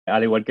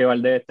Al igual que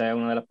Valdés, esta es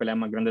una de las peleas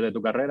más grandes de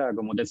tu carrera.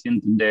 ¿Cómo te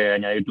sientes de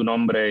añadir tu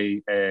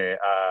nombre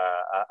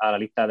a la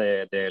lista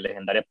de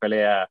legendarias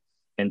peleas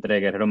entre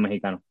guerreros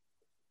mexicanos?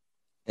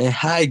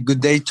 Hi, good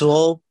day to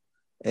all.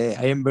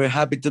 I am very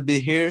happy to be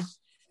here.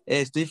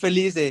 Estoy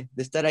feliz de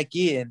estar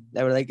aquí.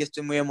 La verdad que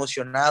estoy muy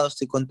emocionado,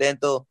 estoy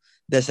contento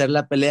de hacer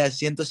la pelea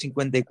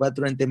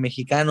 154 entre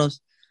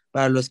mexicanos.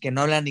 Para los que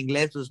no hablan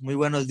inglés, pues muy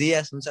buenos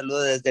días. Un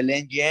saludo desde el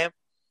NGM.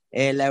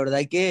 La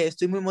verdad que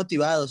estoy muy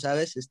motivado,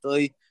 ¿sabes?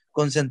 Estoy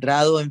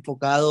concentrado,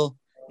 enfocado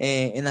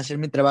en hacer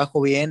mi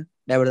trabajo bien.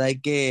 La verdad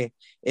que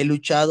he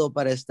luchado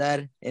para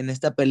estar en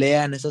esta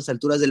pelea, en estas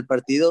alturas del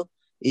partido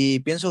y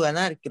pienso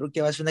ganar. Creo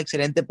que va a ser una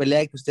excelente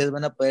pelea que ustedes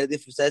van a poder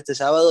disfrutar este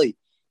sábado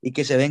y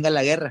que se venga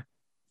la guerra.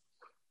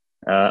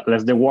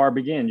 Let the war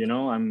begin.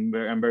 I'm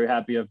very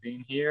happy of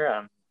being here.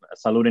 I'm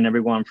saluting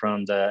everyone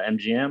from the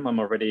MGM. I'm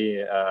already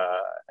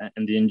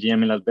in the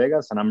MGM in Las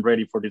Vegas, and I'm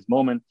ready for this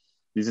moment.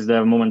 This is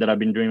the moment that I've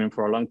been dreaming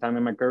for a long time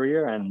in my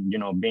career, and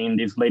being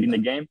this late in the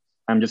game,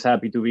 I'm just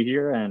happy to be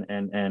here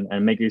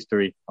and make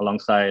history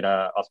alongside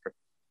Oscar.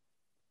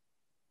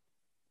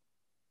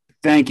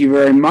 Thank you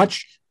very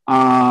much.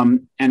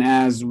 And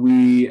as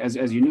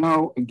you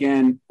know,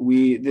 again,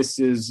 this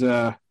is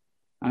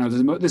I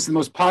don't know this is the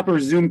most popular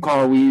Zoom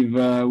call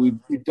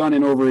we've done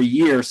in over a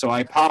year. So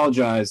I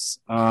apologize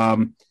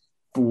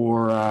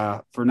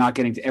for not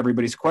getting to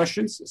everybody's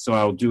questions. So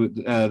I'll do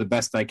the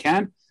best I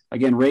can.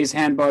 Again, raise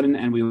hand button,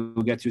 and we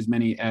will get to as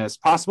many as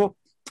possible.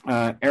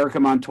 Erica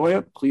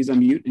Montoya, please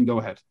unmute and go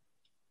ahead.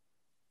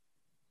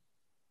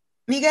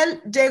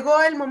 Miguel,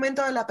 llegó el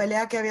momento de la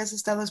pelea que habías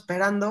estado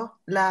esperando,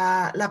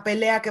 la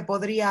pelea que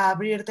podría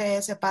abrirte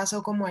ese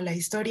paso como a la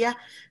historia.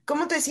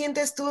 ¿Cómo te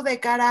sientes tú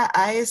de cara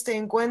a este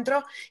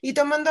encuentro y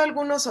tomando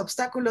algunos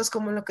obstáculos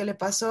como lo que le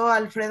pasó a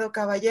Alfredo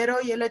Caballero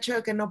y el hecho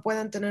de que no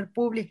puedan tener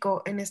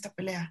público en esta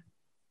pelea?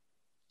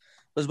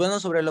 Pues bueno,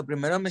 sobre lo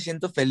primero me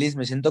siento feliz,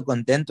 me siento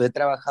contento. He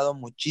trabajado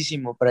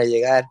muchísimo para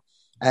llegar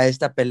a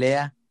esta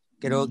pelea.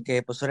 Creo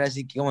que pues ahora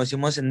sí que como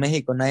decimos en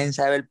México, nadie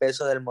sabe el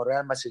peso del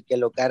morral más el que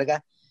lo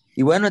carga.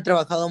 Y bueno, he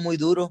trabajado muy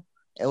duro.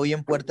 Hoy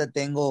en puerta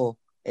tengo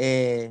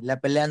la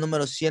pelea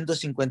número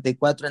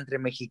 154 entre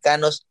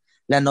mexicanos,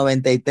 la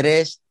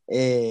 93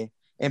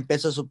 en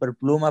peso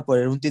superpluma por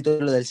un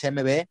título del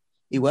CMB.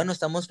 Y bueno,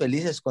 estamos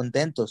felices,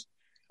 contentos.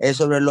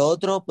 Sobre lo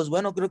otro, pues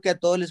bueno, creo que a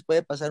todos les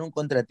puede pasar un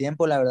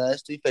contratiempo. La verdad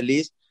estoy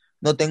feliz,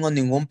 no tengo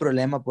ningún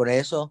problema por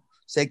eso.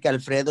 Sé que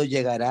Alfredo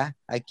llegará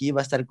aquí,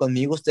 va a estar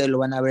conmigo. Ustedes lo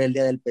van a ver el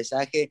día del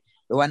pesaje,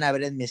 lo van a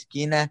ver en mi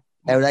esquina.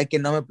 La verdad que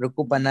no me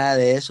preocupa nada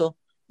de eso.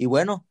 Y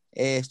bueno,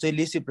 estoy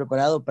listo y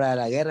preparado para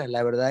la guerra.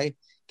 La verdad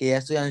que ya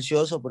estoy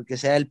ansioso porque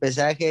sea el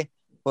pesaje,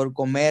 por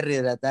comer,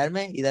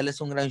 hidratarme y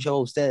darles un gran show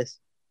a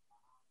ustedes.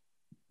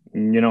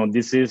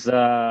 This is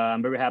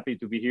I'm very happy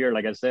to be here.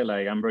 Like I said,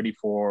 like I'm ready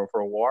for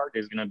a war.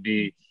 There's gonna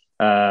be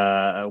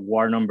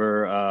war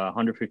number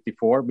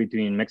 154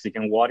 between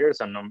Mexican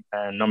Warriors and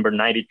number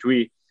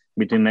 93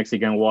 between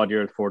Mexican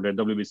Warriors for the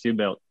WBC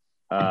belt.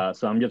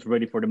 So I'm just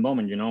ready for the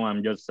moment.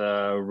 I'm just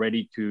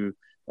ready to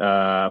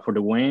for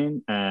the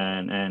win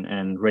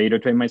and ready to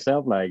train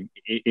myself, like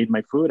eat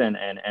my food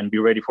and be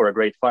ready for a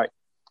great fight.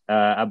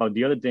 About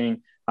the other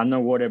thing, I'm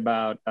not worried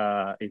about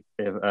if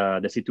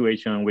the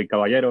situation with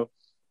Caballero.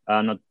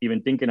 Not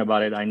even thinking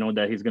about it. I know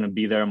that he's going to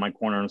be there in my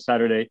corner on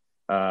Saturday,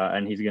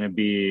 and he's going to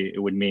be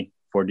with me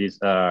for this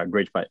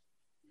great fight.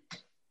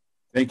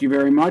 Thank you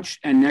very much.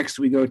 And next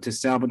we go to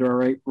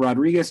Salvador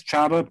Rodriguez.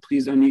 Chava,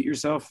 please unmute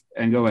yourself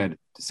and go ahead.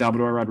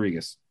 Salvador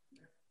Rodriguez.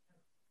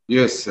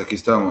 Yes, aquí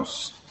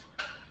estamos.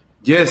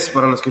 Yes,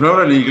 para los que no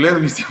hablan inglés,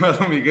 mi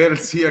estimado Miguel,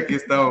 sí, aquí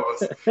estamos.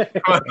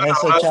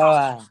 Eso,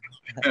 Chava.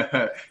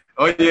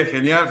 Oye,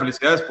 genial,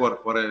 felicidades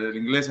por el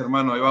inglés,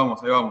 hermano, ahí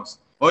vamos, ahí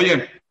vamos.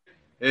 Oye,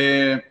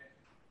 ¿te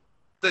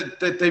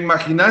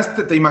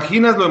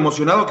imaginas lo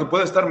emocionado que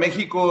puede estar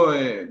México,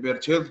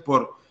 Berchelt,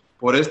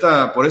 por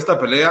esta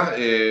pelea?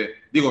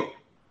 Digo,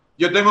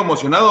 yo tengo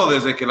emocionado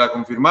desde que la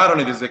confirmaron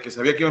y desde que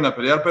sabía que iban a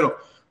pelear, pero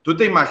 ¿tú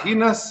te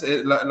imaginas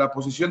la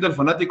posición del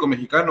fanático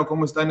mexicano,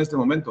 cómo está en este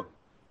momento?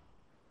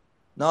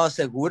 No,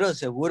 seguro,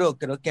 seguro.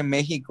 Creo que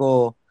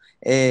México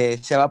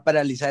se va a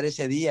paralizar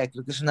ese día.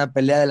 Creo que es una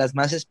pelea de las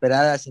más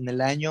esperadas en el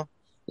año.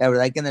 La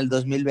verdad que en el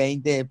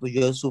 2020, pues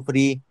yo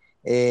sufrí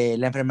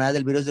la enfermedad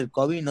del virus del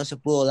COVID y no se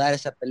pudo dar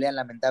esa pelea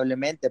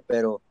lamentablemente,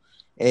 pero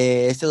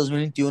este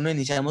 2021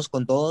 iniciamos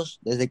con todos.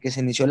 Desde que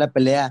se inició la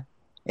pelea,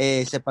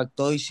 se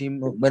pactó y sí,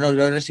 bueno,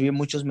 yo recibí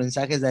muchos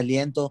mensajes de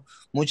aliento,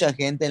 mucha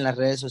gente en las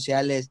redes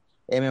sociales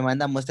me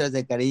manda muestras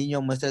de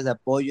cariño, muestras de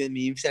apoyo. En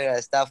mi Instagram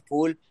está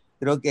full.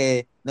 Creo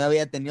que no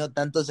había tenido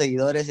tantos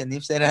seguidores en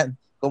Instagram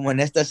como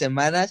en estas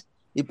semanas.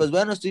 Y pues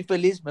bueno, estoy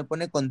feliz, me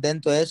pone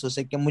contento eso.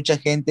 Sé que mucha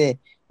gente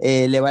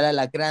le va al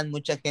Alacrán,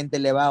 mucha gente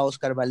le va a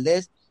Oscar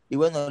Valdés. Y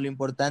bueno, lo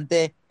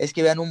importante es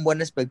que vean un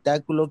buen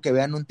espectáculo, que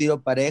vean un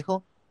tiro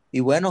parejo y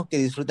bueno, que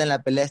disfruten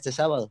la pelea este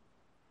sábado.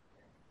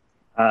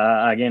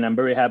 Again, I'm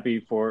very happy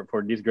for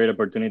this great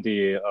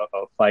opportunity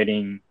of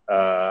fighting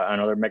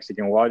another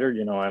Mexican warrior.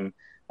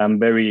 I'm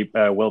very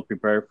well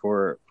prepared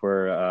for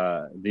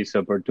this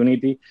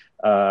opportunity.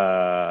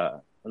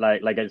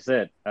 like I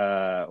said,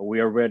 we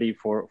are ready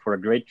for a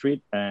great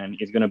treat, and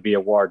it's going to be a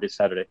war this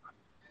Saturday.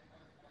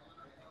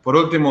 Por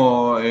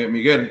último,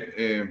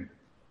 Miguel,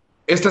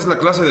 esta es la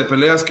clase de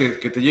peleas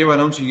que te llevan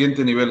a un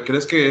siguiente nivel.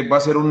 ¿Crees que va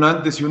a ser un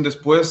antes y un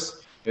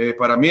después?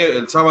 Para mí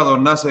el sábado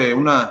nace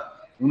una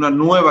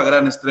nueva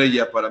gran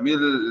estrella. Para mí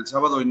el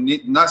sábado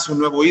nace un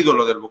nuevo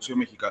ídolo del boxeo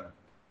mexicano.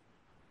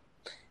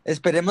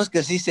 Esperemos que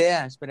así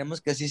sea, esperemos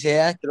que así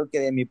sea. Creo que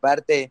de mi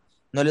parte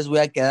no les voy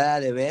a quedar a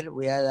deber,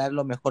 voy a dar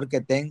lo mejor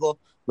que tengo,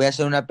 voy a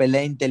hacer una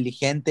pelea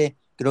inteligente.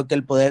 Creo que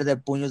el poder de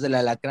puños del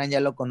alacrán ya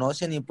lo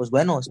conocen y pues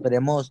bueno,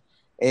 esperemos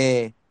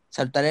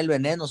saltar el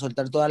veneno,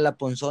 soltar toda la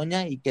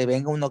ponzoña y que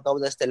venga un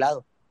knockout de este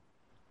lado.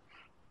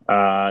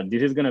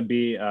 This is going to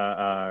be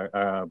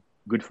a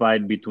good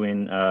fight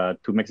between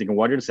two Mexican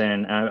warriors,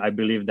 and I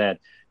believe that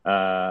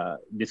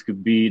this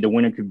could be the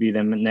winner, could be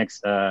the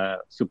next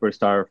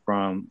superstar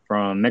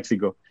from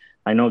Mexico.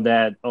 I know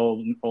that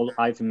all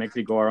eyes in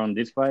Mexico are on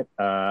this fight,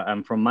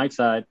 and from my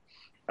side,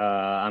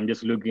 I'm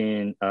just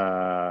looking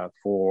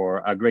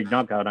for a great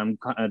knockout.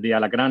 The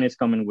Alacran is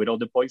coming with all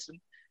the poison,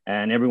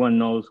 and everyone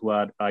knows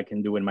what I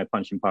can do with my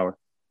punching power.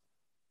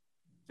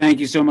 Thank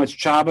you so much,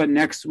 Chaba.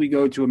 Next, we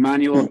go to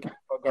Emmanuel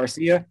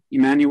Garcia.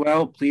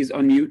 Emmanuel, please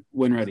unmute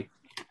when ready.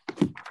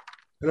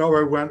 Hello,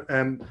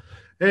 everyone.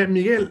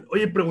 Miguel,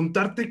 oye,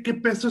 preguntarte qué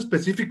peso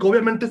específico.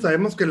 Obviamente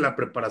sabemos que en la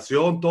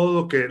preparación,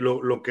 todo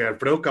lo que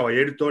Alfredo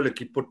Caballero y todo el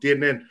equipo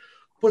tienen,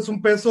 pues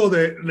un peso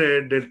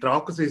del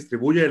trabajo que se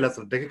distribuye, de la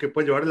estrategia que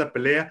puede llevar en la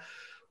pelea.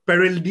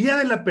 Pero el día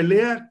de la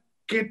pelea,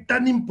 ¿qué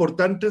tan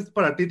importante es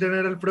para ti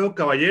tener a Alfredo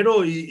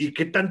Caballero y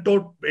qué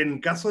tanto, en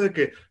caso de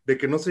que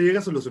no se llegue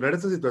a solucionar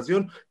esta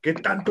situación, qué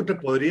tanto te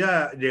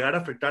podría llegar a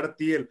afectar a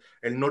ti el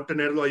no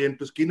tenerlo ahí en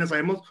tu esquina?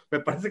 Sabemos,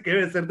 me parece que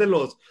debe ser de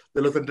los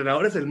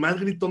entrenadores el más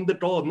gritón de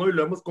todos, ¿no? Y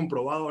lo hemos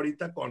comprobado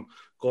ahorita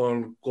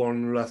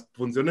con las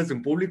funciones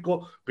en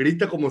público,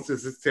 grita como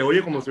se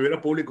oye como si hubiera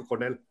público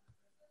con él.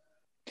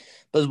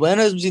 Pues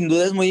bueno, sin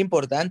duda es muy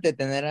importante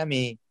tener a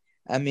mi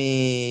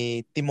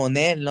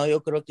timonel, ¿no?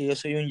 Yo creo que yo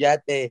soy un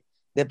yate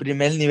de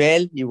primer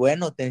nivel y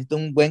bueno, necesito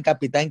un buen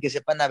capitán que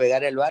sepa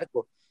navegar el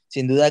barco.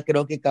 Sin duda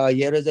creo que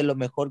Caballero es de lo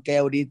mejor que hay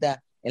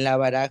ahorita en la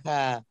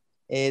baraja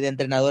de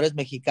entrenadores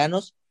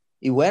mexicanos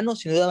y bueno,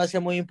 sin duda va a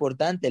ser muy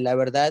importante. La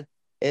verdad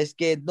es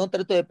que no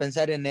trato de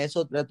pensar en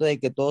eso, trato de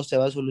que todo se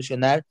va a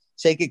solucionar.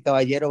 Sé que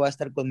Caballero va a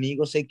estar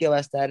conmigo, sé que va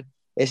a estar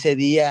ese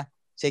día,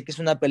 sé que es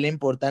una pelea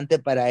importante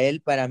para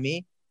él, para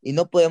mí y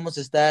no podemos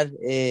estar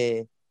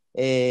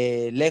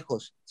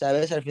lejos,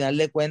 ¿sabes? Al final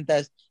de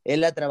cuentas,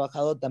 él ha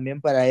trabajado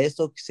también para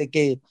esto, sé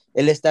que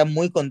él está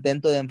muy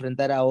contento de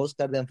enfrentar a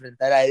Oscar, de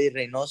enfrentar a Eddie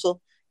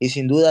Reynoso, y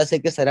sin duda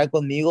sé que estará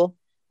conmigo,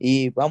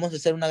 y vamos a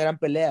hacer una gran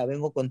pelea,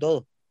 vengo con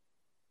todo.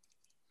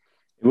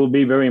 It will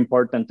be very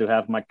important to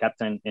have my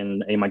captain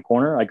in my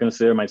corner. I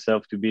consider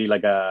myself to be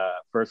like a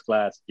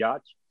first-class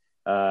judge,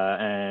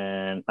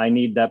 and I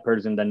need that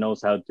person that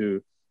knows how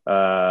to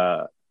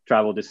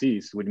travel the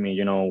seas with me.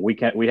 You know,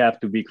 we have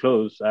to be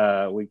close.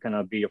 We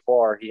cannot be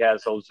afar. He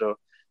has also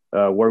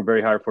worked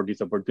very hard for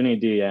this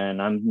opportunity,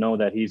 and I know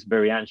that he's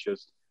very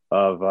anxious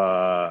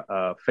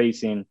of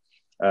facing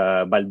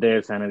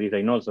Valdez and Eddie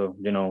Reynoso.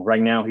 You know,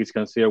 right now he's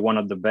considered one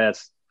of the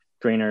best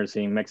trainers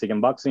in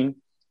Mexican boxing.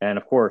 And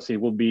of course, it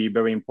will be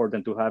very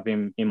important to have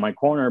him in my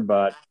corner.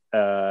 But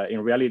in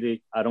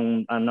reality,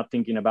 I'm not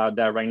thinking about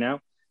that right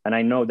now. And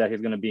I know that he's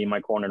going to be in my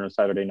corner on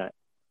Saturday night.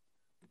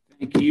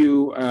 Thank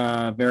you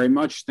very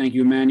much. Thank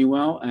you,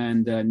 Emmanuel.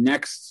 And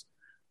next,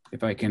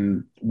 if I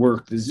can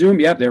work the Zoom.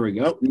 Yep, there we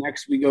go.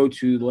 Next, we go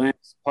to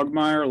Lance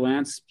Pugmire.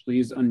 Lance,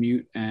 please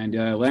unmute. And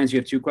Lance, you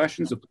have two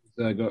questions. So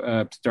please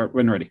go start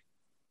when ready.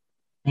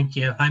 Thank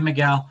you. Hi,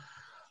 Miguel.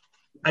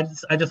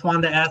 I just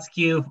wanted to ask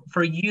you,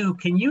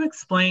 can you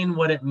explain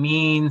what it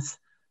means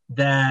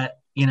that,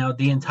 you know,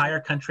 the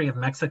entire country of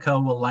Mexico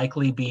will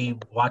likely be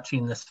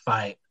watching this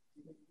fight?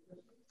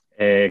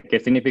 ¿Qué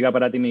significa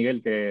para ti,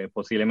 Miguel, que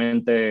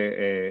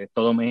posiblemente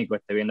todo México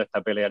esté viendo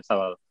esta pelea el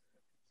sábado?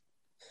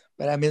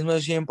 Para mí es muy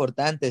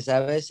importante,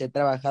 ¿sabes? He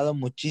trabajado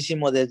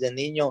muchísimo desde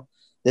niño,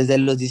 desde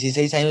los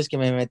 16 años que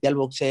me metí al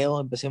boxeo,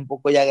 empecé un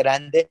poco ya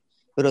grande,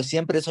 pero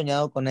siempre he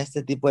soñado con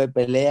este tipo de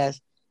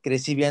peleas.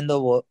 Crecí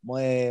viendo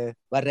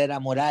Barrera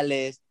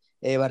Morales,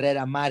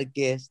 Barrera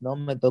Márquez, ¿no?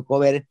 Me tocó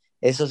ver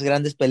esos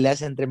grandes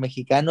peleas entre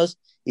mexicanos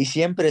y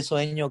siempre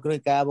sueño, creo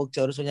que cada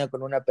boxeador sueña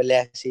con una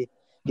pelea así.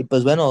 Y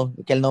pues bueno,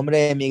 que el nombre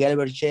de Miguel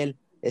Berchelt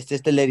esté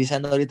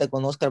estelarizando ahorita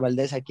con Oscar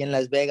Valdez aquí en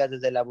Las Vegas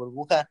desde la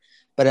burbuja,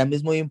 para mí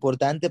es muy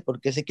importante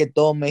porque sé que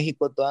todo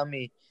México, toda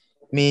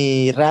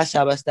mi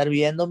raza va a estar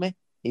viéndome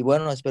y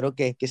bueno, espero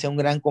que sea un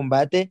gran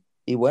combate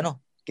y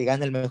bueno, que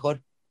gane el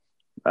mejor.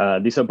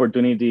 This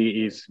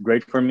opportunity is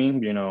great for me.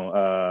 You know,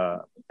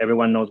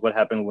 everyone knows what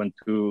happened when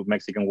two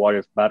Mexican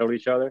warriors battle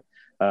each other.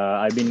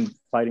 I've been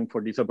fighting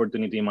for this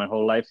opportunity my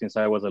whole life since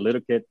I was a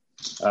little kid.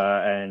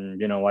 And,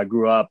 you know, I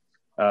grew up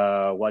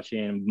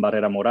watching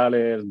Barrera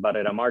Morales,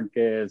 Barrera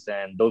Marquez,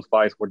 and those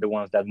fights were the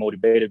ones that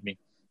motivated me.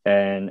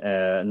 And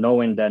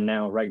knowing that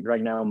now,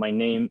 right now, my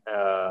name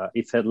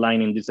is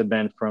headlining this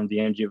event from the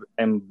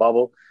MGM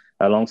bubble,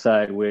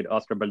 alongside with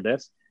Oscar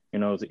Valdez,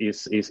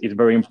 is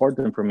very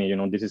important for me.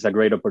 This is a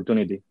great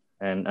opportunity,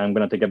 and I'm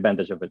going to take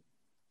advantage of it.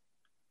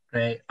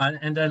 Great.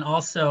 And then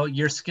also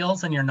your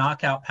skills and your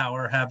knockout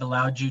power have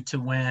allowed you to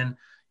win,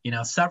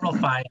 several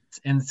fights,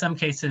 in some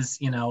cases,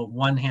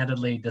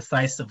 one-handedly,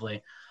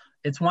 decisively.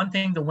 It's one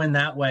thing to win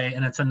that way,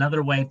 and it's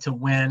another way to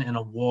win in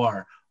a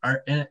war.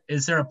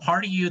 Is there a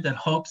part of you that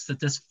hopes that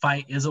this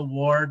fight is a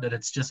war, that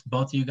it's just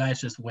both of you guys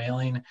just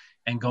wailing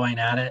and going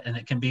at it, and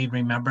it can be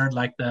remembered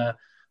like the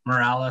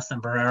Morales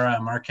and Barrera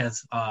and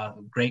Marquez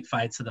great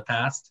fights of the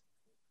past?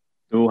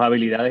 Tus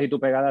habilidades y tu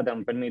pegada te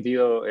han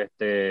permitido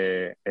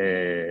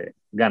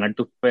ganar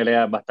tus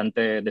peleas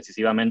bastante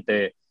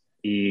decisivamente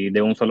y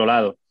de un solo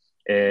lado.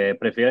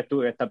 ¿Prefieres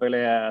tú que esta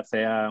pelea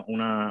sea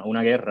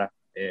una guerra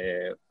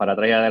para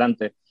atrás y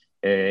adelante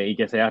y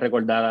que sea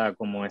recordada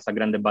como esas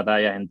grandes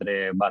batallas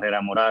entre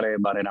Barrera Morales,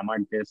 Barrera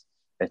Márquez,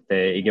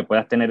 y que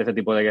puedas tener ese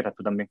tipo de guerras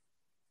tú también?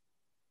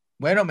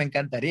 Bueno, me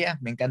encantaría,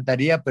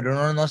 pero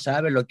uno no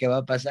sabe lo que va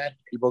a pasar.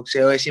 El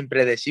boxeo es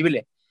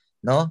impredecible,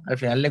 ¿no? Al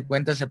final de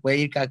cuentas se puede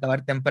ir a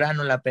acabar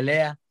temprano la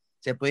pelea,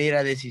 se puede ir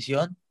a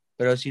decisión,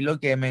 pero sí lo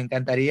que me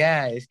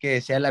encantaría es que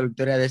sea la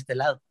victoria de este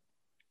lado.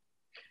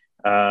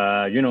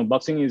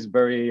 Boxing is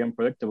very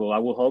unpredictable. I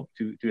would hope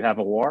to have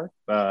a war,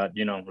 but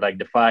like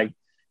the fight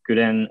could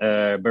end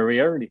very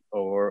early,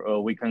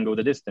 or we can go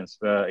the distance.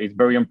 It's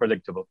very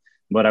unpredictable.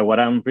 But what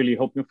I'm really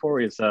hoping for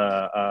is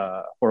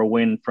for a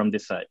win from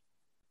this side.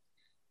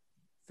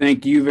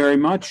 Thank you very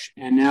much.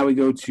 And now we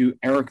go to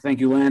Eric.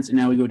 Thank you, Lance. And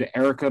now we go to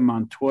Erica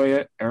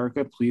Montoya.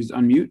 Erica, please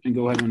unmute and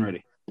go ahead when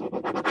ready.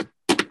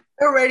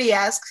 Already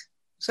asked.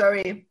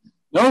 Sorry.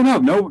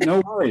 No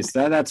worries.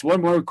 That's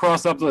one more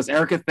cross up the list.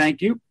 Erica,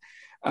 thank you.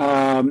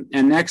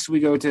 And next we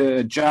go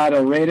to Jad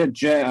Oreda.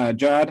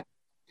 Jad,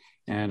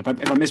 and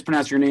if I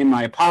mispronounce your name,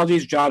 my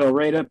apologies. Jad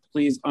Oreda,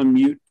 please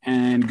unmute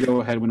and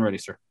go ahead when ready,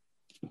 sir.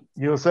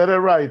 You said it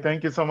right.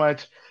 Thank you so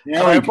much.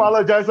 I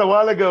apologize a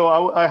while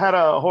ago. I had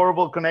a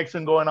horrible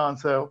connection going on,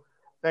 so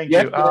thank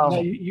you.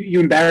 You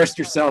embarrassed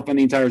yourself on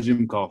the entire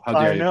Zoom call. How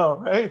dare you? I know,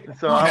 right?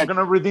 So I'm going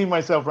to redeem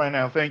myself right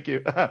now. Thank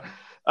you.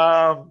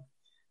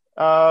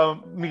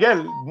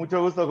 Miguel,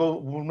 mucho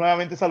gusto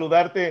nuevamente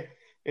saludarte.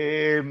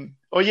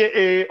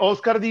 Oye,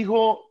 Oscar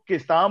dijo que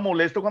estaba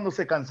molesto cuando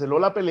se canceló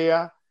la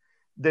pelea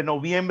de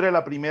noviembre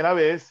la primera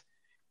vez,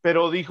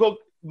 pero dijo,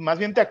 más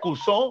bien te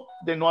acusó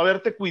de no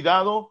haberte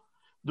cuidado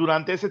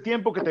durante ese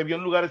tiempo, que te vio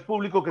en lugares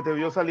públicos, que te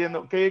vio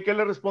saliendo. ¿Qué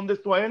le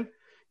respondes tú a él?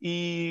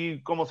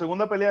 Y como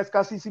segunda pelea es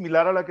casi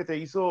similar a la que te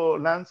hizo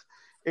Lance.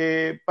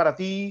 Para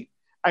ti,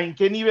 ¿en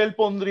qué nivel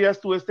pondrías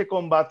tú este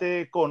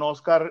combate con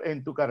Oscar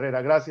en tu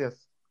carrera?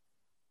 Gracias.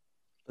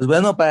 Pues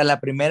bueno, para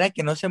la primera,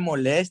 que no se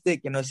moleste,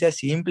 que no sea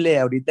simple.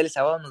 Ahorita el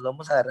sábado nos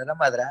vamos a agarrar a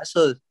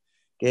madrazos,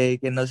 que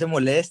no se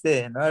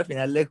moleste, ¿no? Al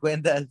final de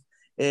cuentas,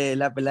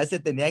 la pelea se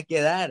tenía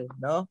que dar,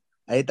 ¿no?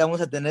 Ahorita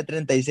vamos a tener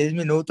 36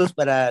 minutos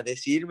para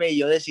decirme y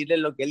yo decirle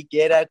lo que él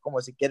quiera,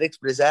 como se quiera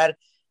expresar.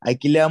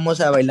 Aquí le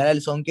vamos a bailar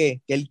el son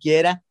que él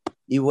quiera.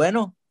 Y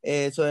bueno,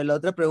 sobre la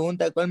otra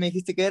pregunta, ¿cuál me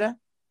dijiste que era?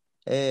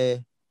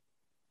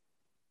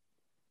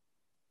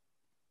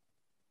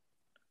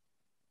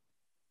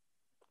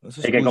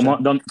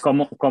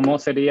 ¿Cómo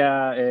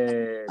sería?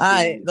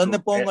 ¿Dónde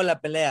pongo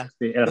la pelea?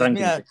 Sí, el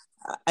ranking. Mira,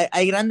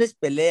 hay grandes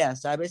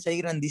peleas, ¿sabes? Hay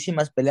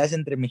grandísimas peleas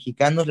entre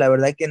mexicanos. La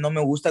verdad que no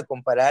me gusta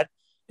comparar.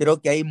 Creo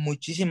que hay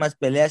muchísimas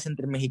peleas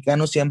entre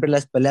mexicanos. Siempre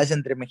las peleas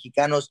entre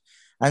mexicanos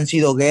han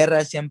sido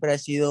guerras, siempre han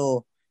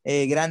sido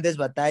grandes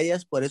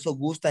batallas. Por eso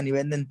gustan y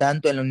venden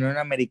tanto en la Unión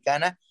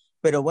Americana.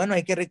 Pero bueno,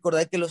 hay que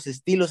recordar que los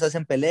estilos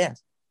hacen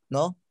peleas,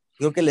 ¿no?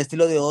 Creo que el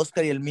estilo de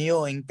Oscar y el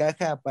mío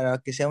encaja para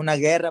que sea una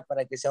guerra,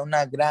 para que sea un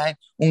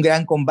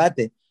gran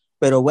combate.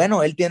 Pero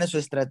bueno, él tiene su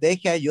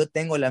estrategia, yo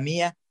tengo la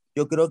mía.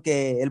 Yo creo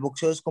que el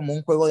boxeo es como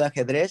un juego de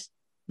ajedrez,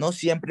 ¿no?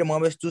 Siempre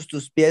mueves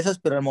tus piezas,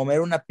 pero al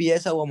mover una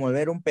pieza o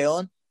mover un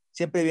peón,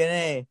 siempre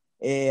viene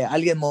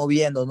alguien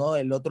moviendo, ¿no?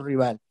 El otro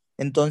rival.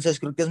 Entonces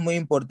creo que es muy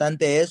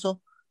importante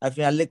eso. Al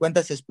final de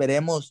cuentas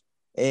esperemos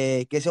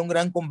que sea un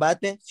gran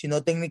combate, si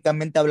no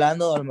técnicamente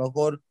hablando, a lo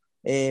mejor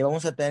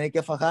vamos a tener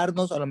que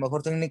fajarnos, a lo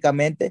mejor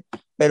técnicamente,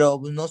 pero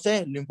pues, no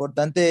sé, lo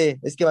importante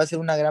es que va a ser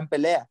una gran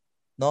pelea,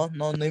 ¿no?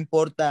 No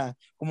importa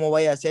cómo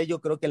vaya a ser, yo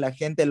creo que la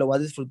gente lo va a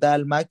disfrutar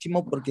al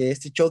máximo porque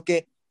este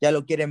choque ya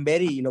lo quieren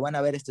ver y lo van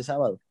a ver este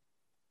sábado.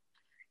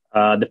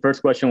 The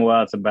first question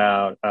was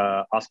about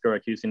Oscar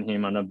accusing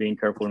him of not being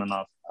careful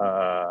enough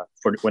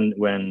for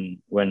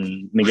when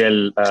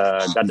Miguel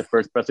got the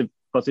first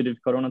positive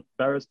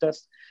coronavirus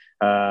test.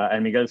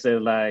 And Miguel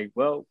says, like,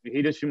 well,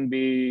 he shouldn't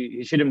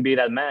be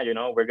that mad,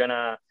 we're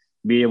gonna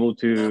be able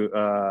to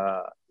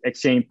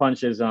exchange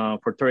punches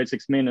for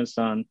 36 minutes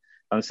on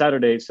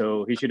Saturday,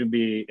 so he shouldn't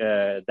be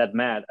that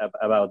mad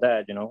about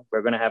that.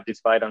 We're gonna have this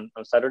fight on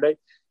Saturday.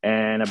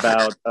 And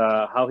about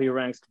how he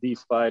ranks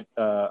this fight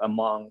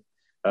among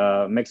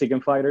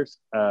Mexican fighters,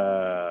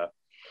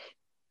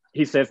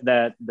 he says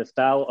that the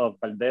style of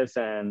Valdez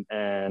and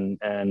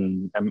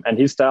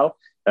his style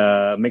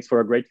makes for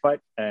a great fight,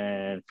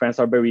 and fans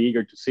are very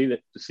eager to see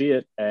it,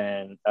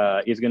 and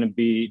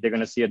they're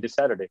gonna see it this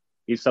Saturday.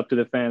 It's up to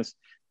the fans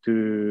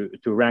to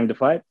rank the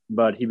fight,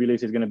 but he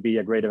believes it's gonna be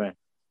a great event.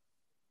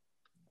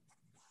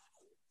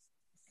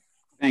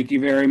 Thank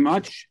you very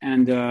much.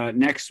 And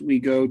next we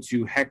go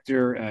to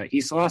Hector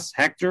Islas.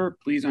 Hector,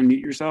 please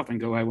unmute yourself and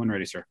go ahead when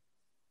ready, sir.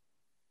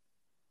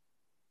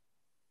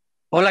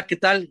 Hola, ¿qué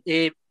tal?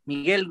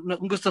 Miguel,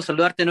 un gusto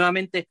saludarte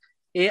nuevamente.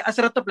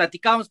 Hace rato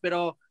platicamos,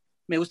 pero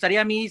me gustaría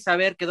a mí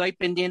saber, quedó ahí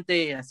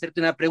pendiente hacerte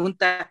una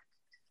pregunta.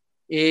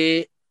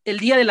 El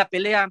día de la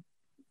pelea,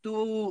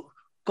 ¿tú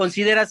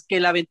consideras que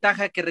la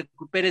ventaja que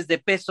recuperes de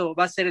peso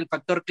va a ser el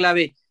factor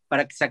clave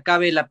para que se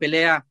acabe la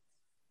pelea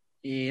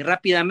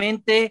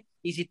rápidamente?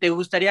 Y si te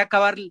gustaría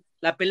acabar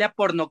la pelea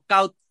por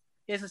nocaut,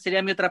 esa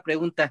sería mi otra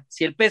pregunta.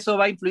 Si el peso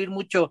va a influir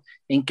mucho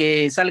en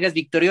que salgas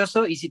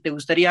victorioso y si te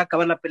gustaría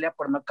acabar la pelea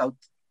por nocaut.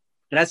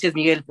 Gracias,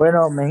 Miguel.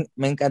 Bueno,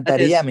 me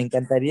encantaría,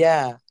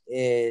 Gracias.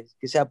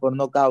 Que sea por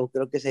nocaut.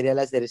 Creo que sería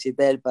la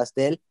cerecita del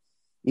pastel.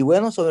 Y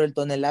bueno, sobre el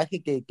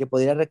tonelaje que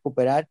podría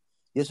recuperar,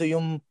 yo soy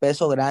un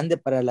peso grande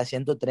para la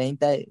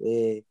 130.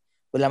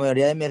 Pues la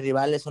mayoría de mis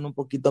rivales son un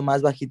poquito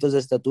más bajitos de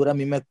estatura. A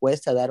mí me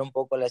cuesta dar un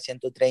poco la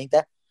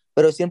 130,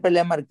 pero siempre le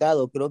he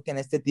marcado. Creo que en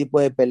este tipo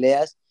de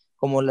peleas,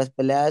 como las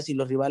peleas y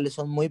los rivales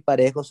son muy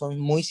parejos, son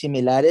muy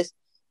similares,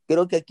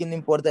 creo que aquí no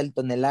importa el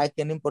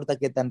tonelaje, no importa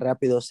qué tan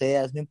rápido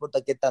seas, no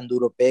importa qué tan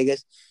duro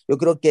pegues. Yo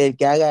creo que el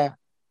que haga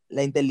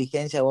la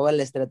inteligencia o haga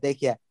la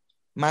estrategia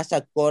más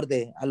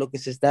acorde a lo que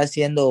se está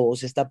haciendo o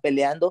se está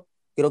peleando,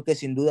 creo que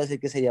sin duda es el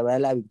que se llevará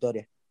la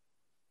victoria.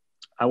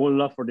 I would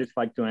love for this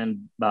fight to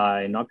end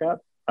by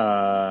knockout.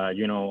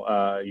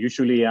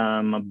 Usually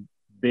I'm a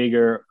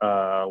bigger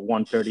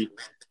 130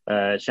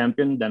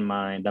 champion than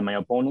my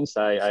opponents.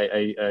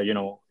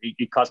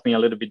 It cost me a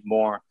little bit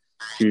more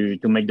to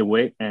make the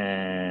weight,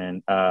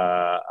 and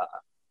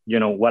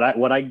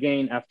what I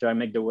gain after I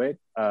make the weight,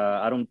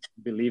 I don't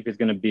believe it's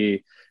gonna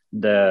be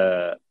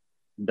the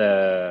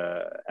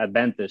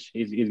advantage.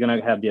 He's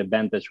gonna have the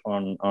advantage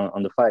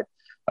on the fight.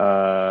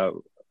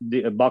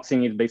 The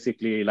boxing is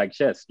basically like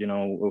chess.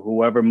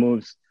 Whoever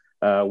moves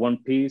one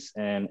piece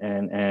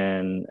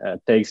and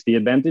takes the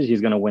advantage,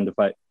 he's gonna win the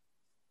fight.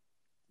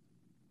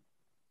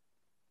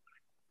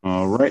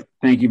 All right,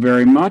 thank you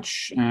very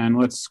much, and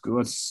let's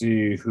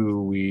see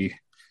who we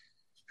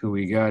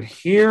got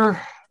here.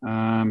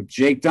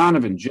 Jake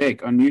Donovan.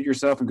 Jake, unmute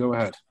yourself and go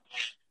ahead.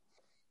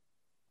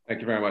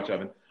 Thank you very much,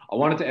 Evan. I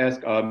wanted to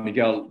ask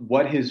Miguel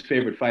what his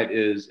favorite fight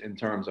is in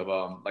terms of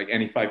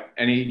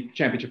any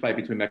championship fight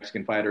between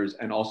Mexican fighters,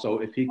 and also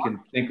if he can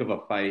think of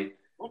a fight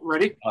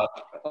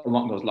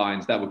along those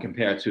lines that would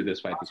compare to this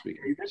fight this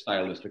weekend,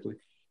 stylistically.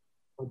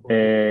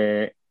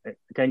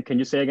 Can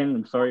you say again?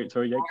 I'm sorry,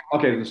 Jake.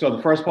 Okay, so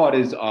the first part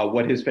is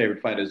what his favorite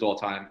fight is all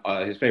time,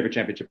 his favorite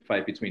championship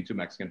fight between two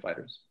Mexican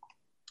fighters.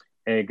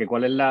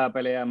 ¿Cuál es la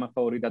pelea más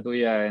favorita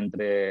tuya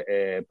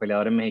entre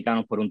peleadores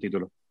mexicanos por un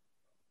título?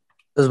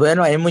 Pues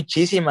bueno, hay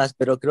muchísimas,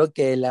 pero creo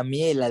que la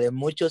mía y la de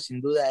muchos sin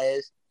duda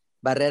es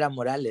Barrera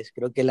Morales.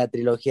 Creo que la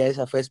trilogía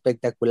esa fue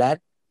espectacular.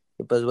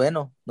 Y pues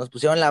bueno, nos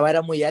pusieron la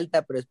vara muy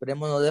alta, pero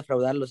esperemos no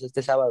defraudarlos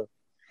este sábado.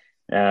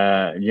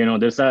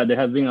 There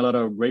has been a lot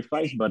of great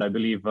fights, but I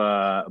believe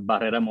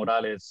Barrera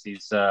Morales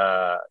is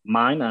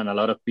mine and a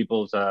lot of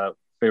people's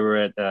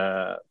favorite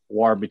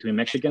war between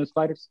Mexican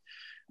fighters.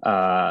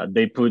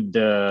 They put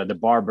the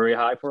bar very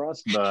high for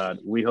us, but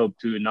we hope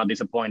to not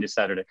disappoint this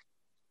Saturday.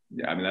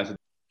 Yeah, I mean, that's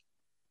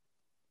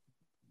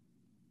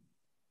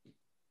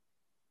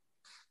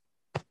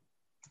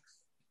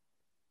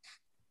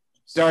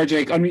Sorry,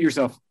 Jake, unmute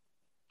yourself.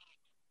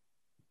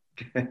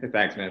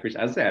 Thanks, man.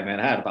 I was sad, man.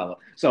 I had to follow.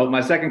 So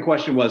my second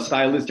question was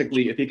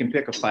stylistically, if he can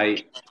pick a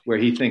fight where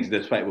he thinks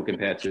this fight will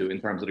compare to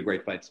in terms of the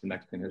great fights in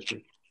Mexican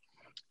history.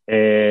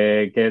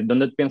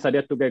 ¿Dónde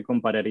pensarías tú que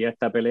compararía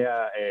esta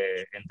pelea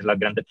entre las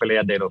grandes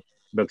peleas de los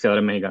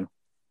boxeadores mexicanos?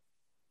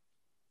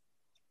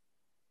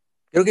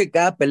 Creo que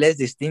cada pelea es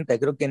distinta,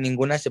 creo que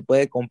ninguna se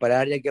puede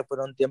comparar ya que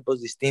fueron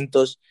tiempos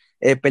distintos,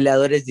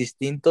 peleadores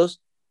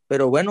distintos,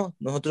 pero bueno,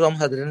 nosotros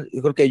vamos a tener,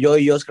 yo creo que yo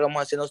y Oscar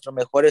vamos a hacer nuestro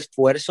mejor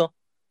esfuerzo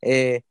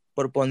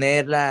por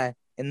ponerla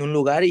en un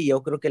lugar y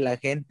yo creo que la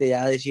gente ya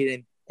va a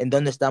decir en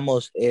dónde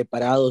estamos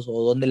parados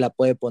o dónde la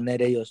puede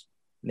poner ellos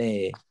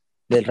del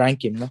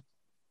ranking, ¿no?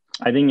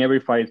 I think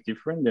every fight is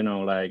different,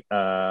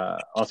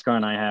 Oscar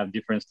and I have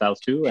different styles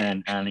too,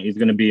 and it's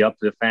going to be up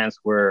to the fans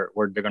where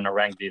they're going to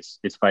rank this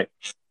fight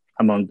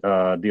among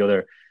the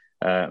other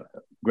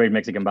great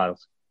Mexican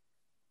battles.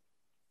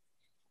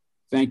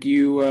 Thank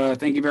you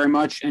very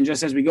much. And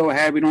just as we go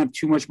ahead, we don't have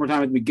too much more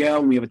time with Miguel,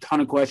 and we have a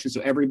ton of questions. So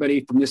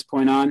everybody from this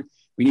point on,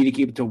 we need to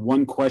keep it to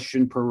one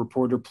question per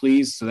reporter,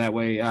 please. So that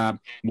way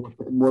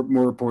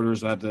more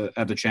reporters will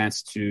have the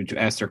chance to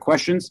ask their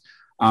questions.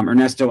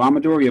 Ernesto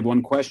Amador, you have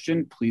one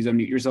question. Please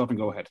unmute yourself and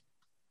go ahead.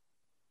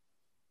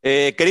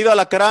 Querido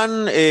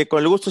Alacrán,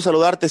 con el gusto de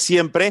saludarte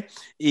siempre.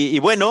 Y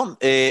bueno,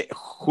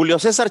 Julio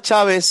César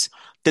Chávez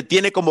te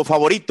tiene como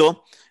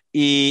favorito.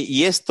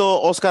 y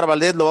esto Oscar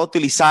Valdez lo va a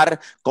utilizar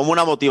como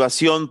una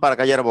motivación para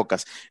callar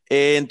bocas.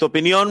 En tu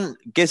opinión,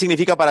 ¿qué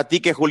significa para ti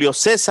que Julio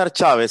César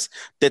Chávez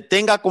te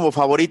tenga como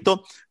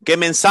favorito? ¿Qué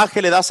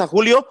mensaje le das a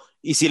Julio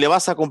y si le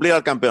vas a cumplir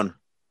al campeón?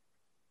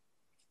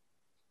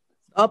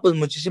 No, pues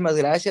muchísimas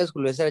gracias.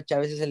 Julio César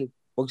Chávez es el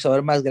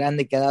boxeador más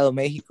grande que ha dado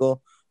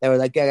México. La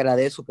verdad que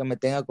agradezco que me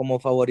tenga como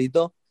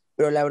favorito,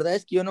 pero la verdad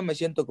es que yo no me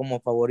siento como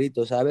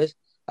favorito, ¿sabes?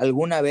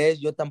 Alguna vez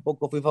yo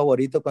tampoco fui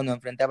favorito cuando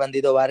enfrenté a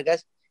Bandido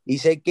Vargas y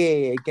sé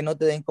que el que no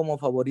te den como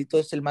favorito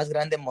es el más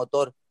grande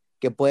motor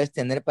que puedes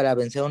tener para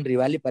vencer a un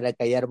rival y para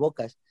callar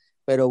bocas.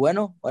 Pero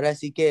bueno, ahora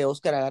sí que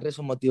Oscar agarre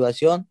su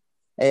motivación.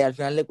 Al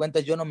final de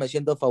cuentas yo no me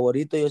siento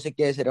favorito, yo sé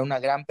que será una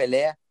gran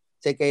pelea.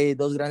 Sé que hay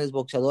dos grandes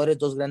boxeadores,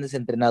 dos grandes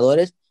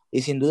entrenadores,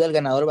 y sin duda el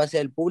ganador va a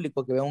ser el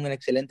público que vea un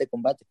excelente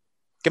combate.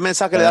 ¿Qué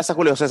mensaje le das a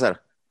Julio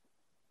César?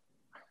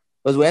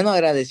 Pues bueno,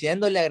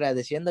 agradeciéndole,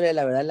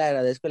 la verdad le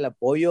agradezco el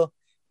apoyo.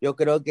 Yo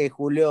creo que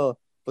Julio,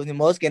 pues ni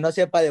modo que no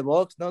sepa de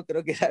box, ¿no?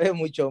 Creo que sabe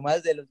mucho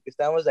más de los que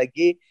estamos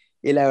aquí,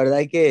 y la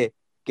verdad que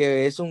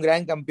es un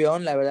gran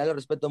campeón, la verdad lo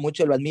respeto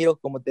mucho, lo admiro,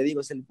 como te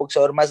digo, es el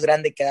boxeador más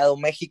grande que ha dado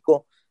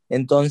México,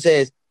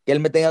 entonces que él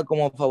me tenga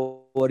como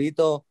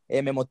favorito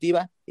me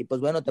motiva, y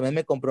pues bueno, también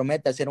me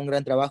compromete a hacer un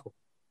gran trabajo.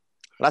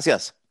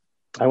 Gracias.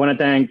 I want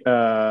to thank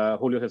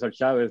Julio Cesar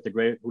Chavez, the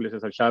great Julio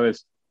Cesar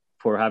Chavez,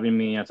 for having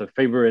me as a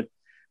favorite.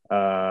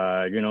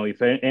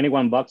 If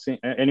anyone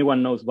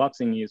knows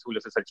boxing is Julio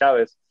Cesar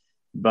Chavez,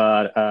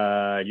 but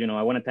I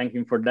want to thank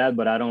him for that.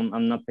 But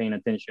I'm not paying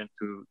attention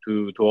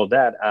to all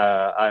that.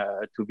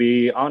 To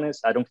be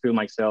honest, I don't feel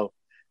myself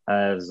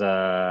as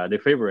the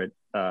favorite.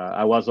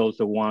 I was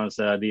also once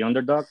the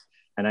underdog,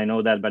 and I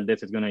know that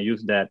Valdez is going to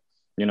use that.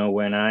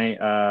 When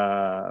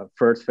I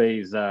first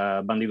faced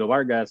Bandido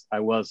Vargas, I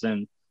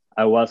wasn't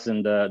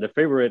the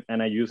favorite,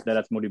 and I used that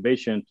as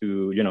motivation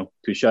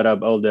to shut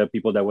up all the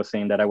people that was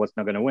saying that I was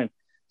not going to win.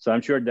 So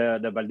I'm sure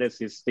that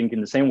Valdez is thinking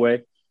the same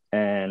way,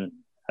 and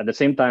at the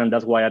same time,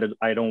 that's why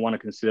I don't want to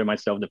consider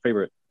myself the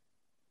favorite.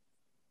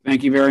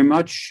 Thank you very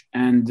much.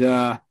 And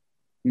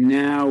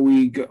now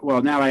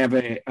I have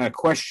a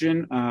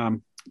question.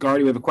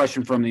 Gardy, we have a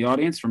question from the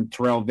audience from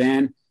Terrell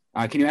Van.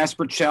 Can you ask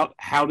Berchelt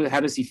how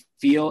does he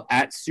feel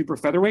at super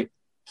featherweight?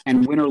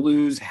 And win or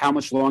lose, how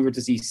much longer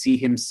does he see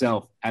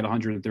himself at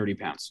 130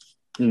 pounds?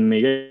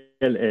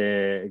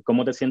 Miguel,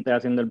 ¿cómo te sientes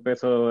haciendo el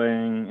peso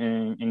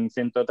en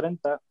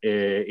 130?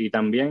 Y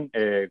también,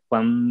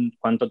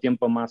 ¿cuánto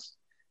tiempo más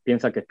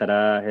piensas que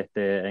estarás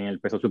en el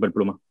peso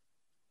superpluma?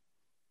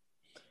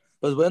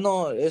 Pues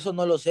bueno, eso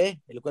no lo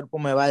sé, el cuerpo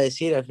me va a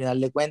decir al final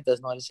de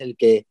cuentas, ¿no? Él es el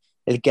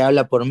que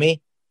habla por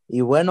mí. Y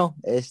bueno,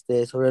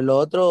 sobre lo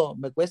otro,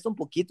 me cuesta un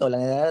poquito, la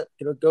verdad,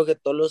 creo que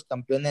todos los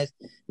campeones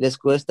les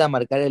cuesta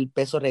marcar el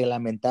peso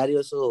reglamentario,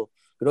 eso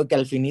creo que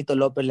al Finito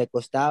López le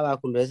costaba, a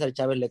Julio César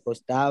Chávez le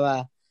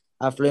costaba,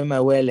 a Floyd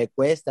Mayweather le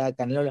cuesta, a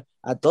Canelo,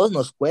 a todos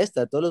nos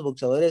cuesta, a todos los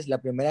boxeadores, la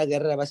primera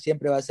guerra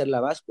siempre va a ser la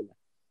báscula.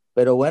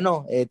 Pero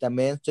bueno,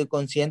 también estoy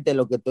consciente de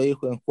lo que estoy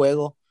en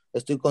juego,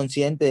 estoy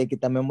consciente de que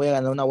también voy a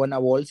ganar una buena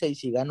bolsa, y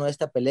si gano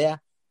esta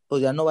pelea,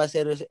 pues ya no va a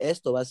ser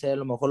esto, va a ser a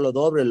lo mejor lo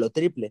doble, lo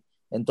triple.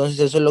 Entonces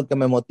eso es lo que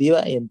me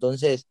motiva, y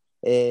entonces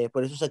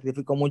por eso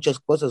sacrifico muchas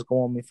cosas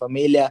como mi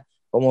familia,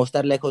 como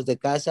estar lejos de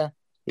casa,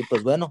 y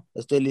pues bueno,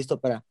 estoy listo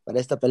para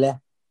esta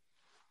pelea.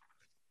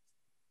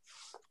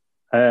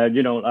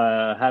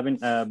 Having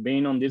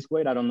being on this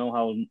weight, I don't know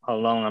how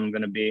long I'm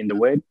gonna be in the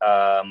weight.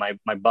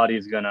 My body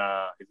is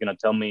gonna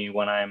tell me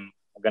when I'm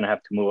gonna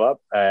have to move up,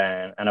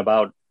 and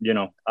about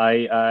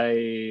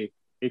I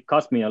it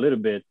cost me a little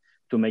bit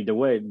to make the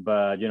weight,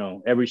 but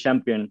every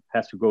champion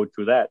has to go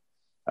through that.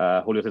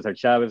 Julio Cesar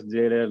Chavez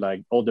did it,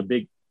 like all the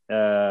big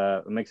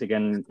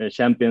Mexican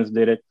champions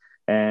did it,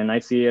 and I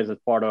see it as a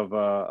part of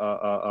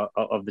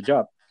the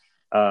job.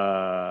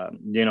 I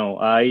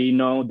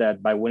know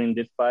that by winning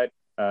this fight,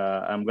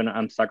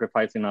 I'm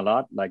sacrificing a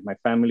lot, like my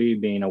family,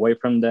 being away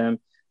from them,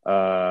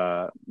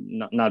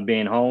 not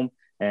being home,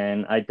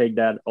 and I take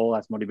that all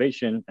as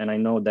motivation. And I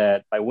know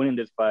that by winning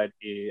this fight,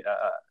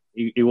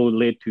 it will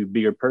lead to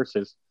bigger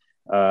purses,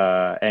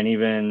 and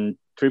even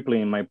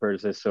tripling my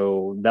purses.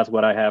 So that's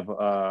what I have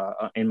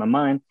in my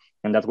mind,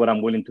 and that's what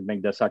I'm willing to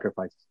make the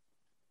sacrifice.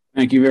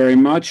 Thank you very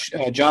much.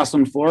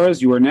 Jocelyn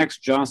Flores, you are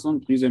next. Jocelyn,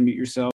 please unmute yourself.